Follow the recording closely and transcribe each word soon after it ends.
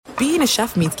being a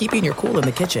chef means keeping your cool in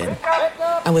the kitchen.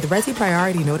 And with Resi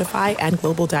Priority Notify and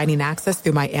Global Dining Access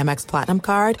through my Amex Platinum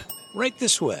card, Right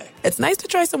this way. it's nice to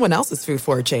try someone else's food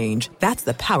for a change. That's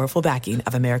the powerful backing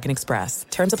of American Express.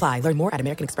 Terms apply. Learn more at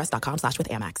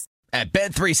americanexpress.com/withAmex. At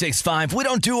Bet365, we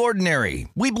don't do ordinary.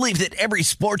 We believe that every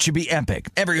sport should be epic.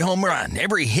 Every home run,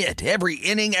 every hit, every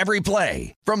inning, every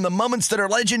play. From the moments that are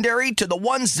legendary to the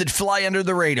ones that fly under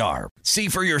the radar. See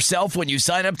for yourself when you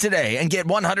sign up today and get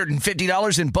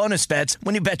 $150 in bonus bets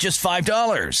when you bet just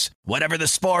 $5. Whatever the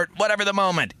sport, whatever the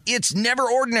moment, it's never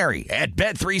ordinary at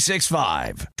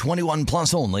Bet365. 21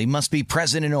 plus only. Must be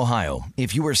present in Ohio.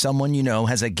 If you or someone you know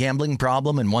has a gambling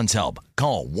problem and wants help,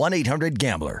 call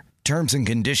 1-800-GAMBLER. Terms and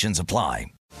conditions apply.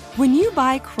 When you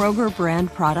buy Kroger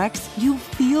brand products, you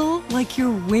feel like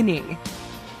you're winning.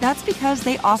 That's because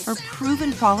they offer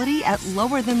proven quality at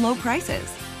lower than low prices.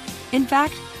 In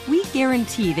fact, we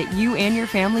guarantee that you and your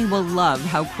family will love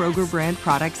how Kroger brand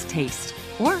products taste,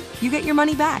 or you get your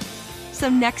money back. So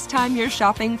next time you're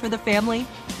shopping for the family,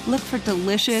 look for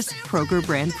delicious Kroger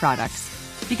brand products,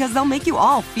 because they'll make you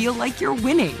all feel like you're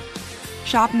winning.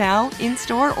 Shop now,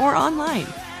 in-store, or online.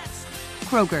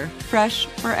 Kroger, fresh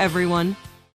for everyone.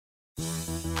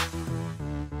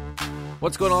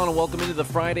 What's going on, and welcome into the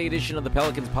Friday edition of the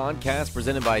Pelicans podcast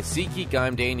presented by SeatGeek.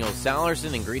 I'm Daniel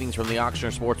Sallerson, and greetings from the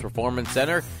Ochsner Sports Performance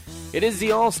Center. It is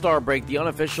the All-Star break, the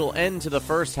unofficial end to the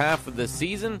first half of the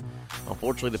season.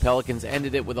 Unfortunately, the Pelicans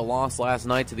ended it with a loss last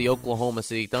night to the Oklahoma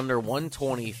City Thunder,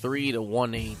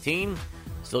 123-118.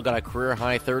 Still got a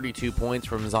career-high 32 points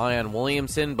from Zion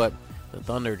Williamson, but the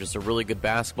Thunder, just a really good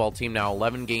basketball team now,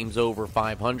 11 games over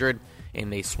 500,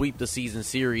 and they sweep the season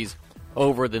series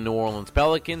over the New Orleans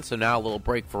Pelicans. So now a little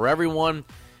break for everyone,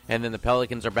 and then the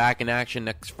Pelicans are back in action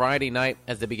next Friday night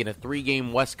as they begin a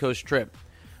 3-game West Coast trip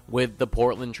with the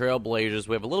Portland Trail Blazers.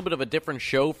 We have a little bit of a different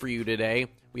show for you today.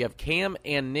 We have Cam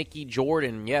and Nikki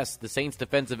Jordan. Yes, the Saints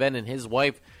defensive end and his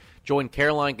wife joined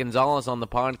Caroline Gonzalez on the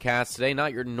podcast today.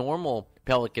 Not your normal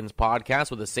Pelicans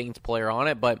podcast with a Saints player on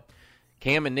it, but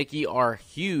Cam and Nikki are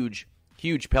huge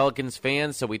Pelicans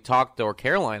fans, so we talked, or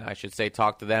Caroline, I should say,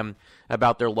 talked to them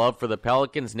about their love for the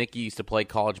Pelicans. Nikki used to play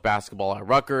college basketball at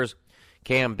Rutgers.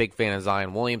 Cam, big fan of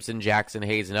Zion Williamson, Jackson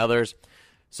Hayes, and others.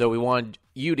 So we wanted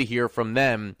you to hear from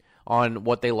them on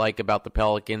what they like about the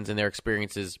Pelicans and their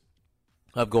experiences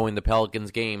of going to Pelicans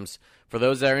games. For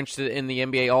those that are interested in the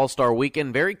NBA All-Star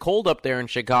Weekend, very cold up there in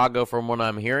Chicago from what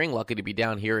I'm hearing. Lucky to be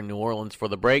down here in New Orleans for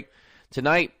the break.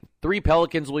 Tonight, 3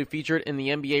 Pelicans will be featured in the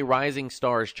NBA Rising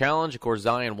Stars Challenge. Of course,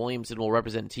 Zion Williamson will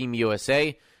represent Team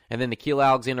USA, and then Nickeil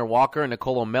Alexander-Walker and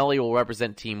Nicole O'Malley will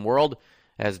represent Team World,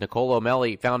 as Nicole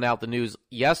O'Malley found out the news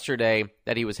yesterday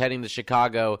that he was heading to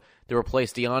Chicago to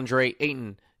replace DeAndre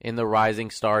Ayton in the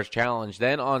Rising Stars Challenge.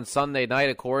 Then on Sunday night,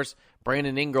 of course,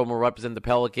 Brandon Ingram will represent the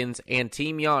Pelicans and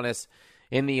Team Giannis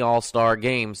in the All-Star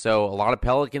Game. So a lot of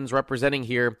Pelicans representing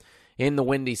here in the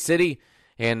Windy City.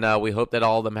 And we hope that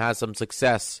all of them has some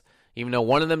success, even though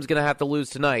one of them is going to have to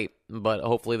lose tonight. But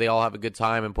hopefully they all have a good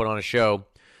time and put on a show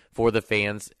for the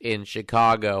fans in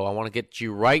Chicago. I want to get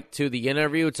you right to the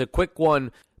interview. It's a quick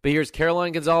one, but here's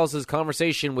Caroline Gonzalez's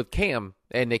conversation with Cam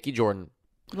and Nikki Jordan.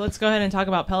 Let's go ahead and talk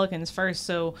about Pelicans first.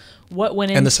 So what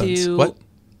went and the Suns.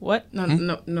 What?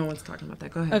 No one's talking about that.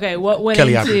 Go ahead. Okay, what went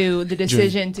Kelly into the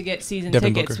decision to get season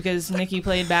Devin tickets? Booker. Because Nikki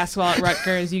played basketball at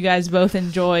Rutgers. You guys both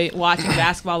enjoy watching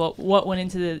basketball, but what went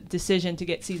into the decision to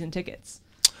get season tickets?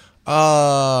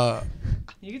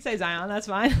 You can say Zion, that's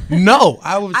fine. No,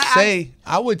 I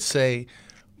would say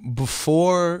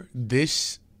before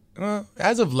this,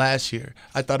 as of last year,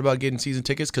 I thought about getting season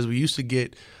tickets because we used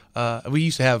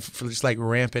to have just like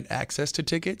rampant access to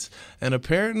tickets, and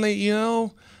apparently,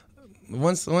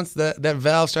 once that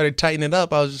valve started tightening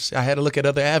up, I had to look at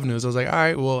other avenues. I was like, all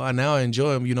right, well, now I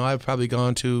enjoy them. I've probably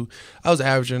I was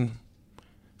averaging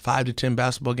 5 to 10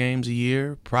 basketball games a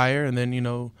year prior, and then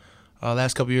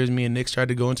last couple of years, me and Nick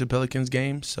started going to Pelicans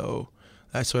games, so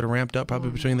that sort of ramped up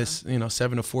probably between this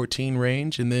 7 to 14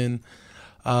 range, and then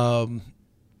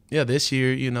this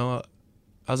year, I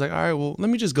was like, all right, well, let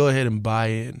me just go ahead and buy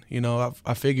in.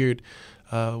 I figured.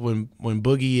 When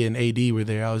Boogie and AD were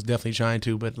there, I was definitely trying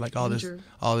to, but like all the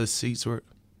seats were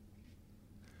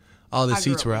out.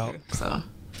 So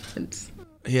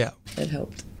Yeah, it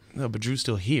helped. no, but Drew's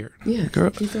still here. Yeah,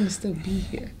 Girl. he's gonna still be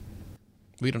here.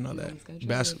 We don't know that.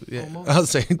 I was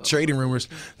saying trading rumors,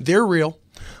 they're real.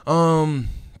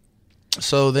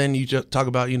 So then you just talk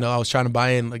about, I was trying to buy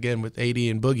in again with AD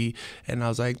and Boogie, and I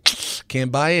was like,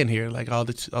 can't buy in here. Like all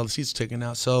the seats are taken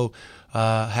out. So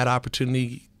had an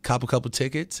opportunity. Cop a couple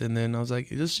tickets, and then I was like,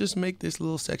 let's just make this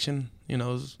little section,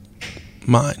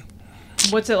 mine.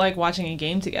 What's it like watching a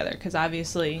game together? Because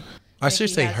obviously I should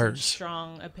Nikki say has some hers.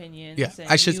 strong opinions. Yeah, and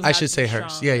I you should have say some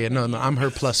hers. strong Yeah, no, opinions. I'm her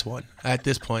plus one at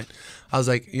this point. I was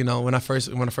like, when I first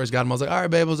got him, I was like, all right,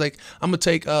 babe. I was like, I'm gonna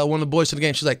take one of the boys to the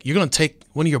game. She's like, you're gonna take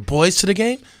one of your boys to the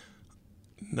game?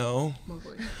 No.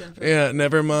 Yeah,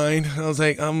 never mind. I was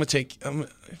like,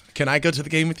 can I go to the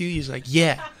game with you? He's like,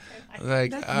 yeah. I was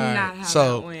like, That's all right. not how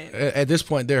So that went. at this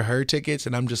point, they're her tickets,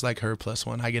 and I'm just like her plus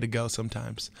one. I get to go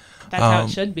sometimes. That's how it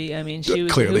should be. I mean, she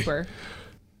was clearly. a hooper.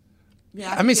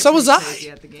 Yeah, I mean, get so was pretty I. crazy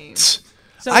at the game.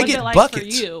 So I what's get it like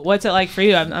buckets. for you? What's it like for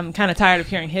you? I'm kind of tired of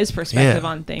hearing his perspective Yeah.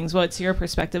 on things. What's your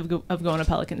perspective of going to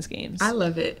Pelicans games? I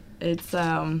love it. It's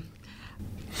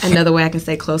another way I can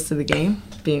stay close to the game,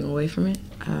 being away from it.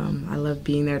 I love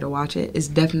being there to watch it. It's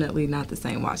definitely not the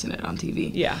same watching it on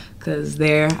TV. Yeah. Because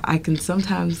there I can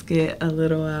sometimes get a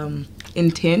little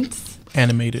intense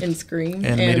Animated. and scream.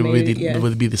 Animated yes.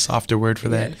 would be the softer word for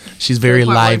that. Yes. She's very The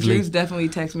part where lively. Drew's definitely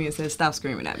texts me and says, "Stop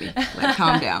screaming at me. Like,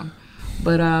 calm down."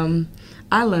 But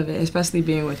I love it, especially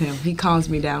being with him. He calms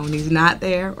me down when he's not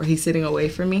there or he's sitting away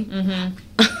from me.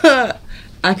 Mm-hmm.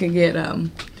 I could get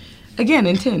again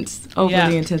intense,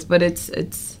 overly intense. But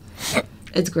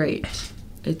it's great.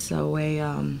 It's a way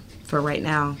for right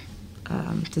now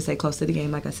to stay close to the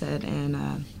game, like I said,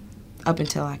 and up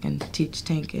until I can teach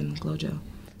Tank and Glojo.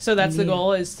 So that's the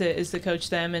goal is to coach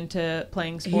them into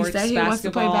playing sports. He said he basketball. wants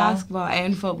to play basketball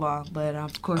and football, but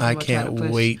of course I I'm gonna try to can't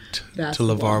push wait to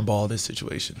basketball. LeVar Ball this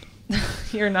situation.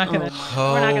 You're not gonna.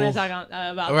 Oh. We're not gonna talk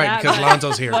about All right, that. because but-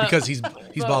 Lonzo's here, but- because he's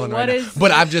balling what right now. is-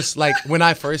 But I'm just like, when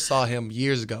I first saw him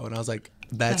years ago, and I was like,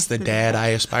 that's the dad I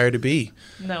aspire to be.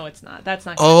 No, it's not. That's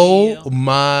not. Gonna Oh be you.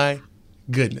 my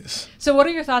goodness. So what are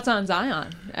your thoughts on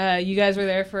Zion? You guys were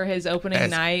there for his opening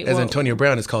night. As What- Antonio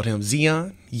Brown has called him,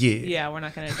 Zion. Yeah. Yeah, we're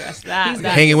not gonna address that.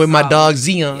 That- Hanging with my dog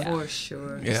Zion. For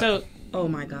sure. Yeah. So Oh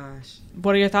my gosh.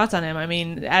 what are your thoughts on him? I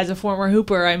mean, as a former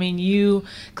hooper, I mean, you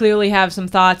clearly have some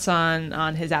thoughts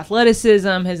on his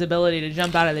athleticism, his ability to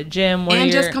jump out of the gym. What are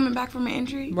And your- just coming back from an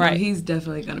injury, Right. no, he's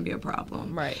definitely going to be a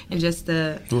problem. Right. And just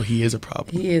Well, he is a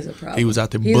problem. he is a problem. He was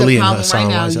out there He's a bullying problem Hassan right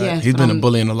now, Whiteside. yes, He's been but a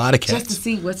bully in a lot of just to cats.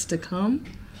 see what's to come.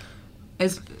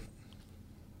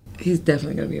 He's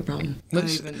definitely going to be a problem. I don't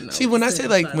even know See, when I what's say to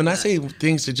like decide when I on say that.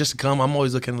 things to just come, I'm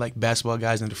always looking like basketball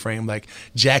guys in the frame. Like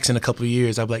Jackson, a couple of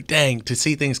years, I'm like, dang, to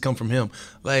see things come from him.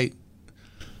 Like,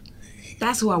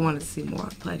 That's who I wanted to see more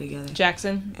play together.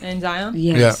 Jackson and Zion?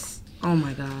 Yes. Oh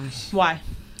my gosh. Why?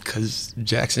 because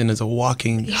Jackson is a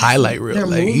walking highlight reel. Their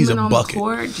Like he's a movement on bucket. the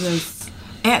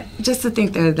court, just to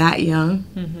think they're that young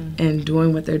and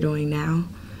doing what they're doing now.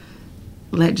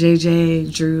 Let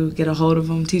JJ, Drew get a hold of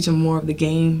them, teach them more of the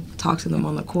game, talk to them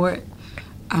on the court.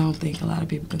 I don't think a lot of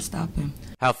people can stop them.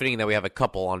 How fitting that we have a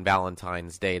couple on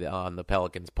Valentine's Day on the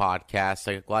Pelicans podcast.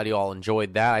 I'm glad you all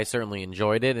enjoyed that. I certainly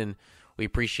enjoyed it, and we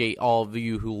appreciate all of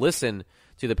you who listen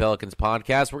to the Pelicans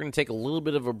podcast. We're going to take a little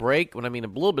bit of a break. When I mean a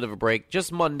little bit of a break,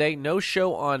 just Monday. No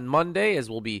show on Monday, as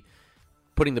we'll be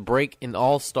putting the break in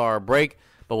All-Star break,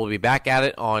 but we'll be back at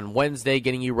it on Wednesday,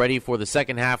 getting you ready for the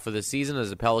second half of the season as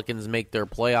the Pelicans make their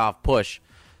playoff push,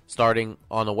 starting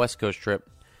on the West Coast trip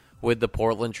with the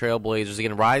Portland Trail Blazers.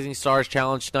 Again, Rising Stars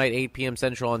Challenge tonight, 8 p.m.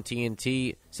 Central on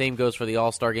TNT. Same goes for the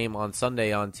All-Star Game on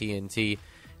Sunday on TNT.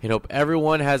 And hope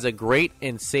everyone has a great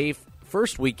and safe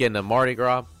first weekend of Mardi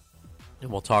Gras.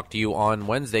 And we'll talk to you on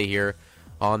Wednesday here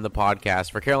on the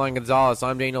podcast. For Caroline Gonzalez,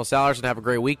 I'm Daniel Sallerson. Have a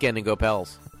great weekend and go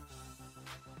Pels.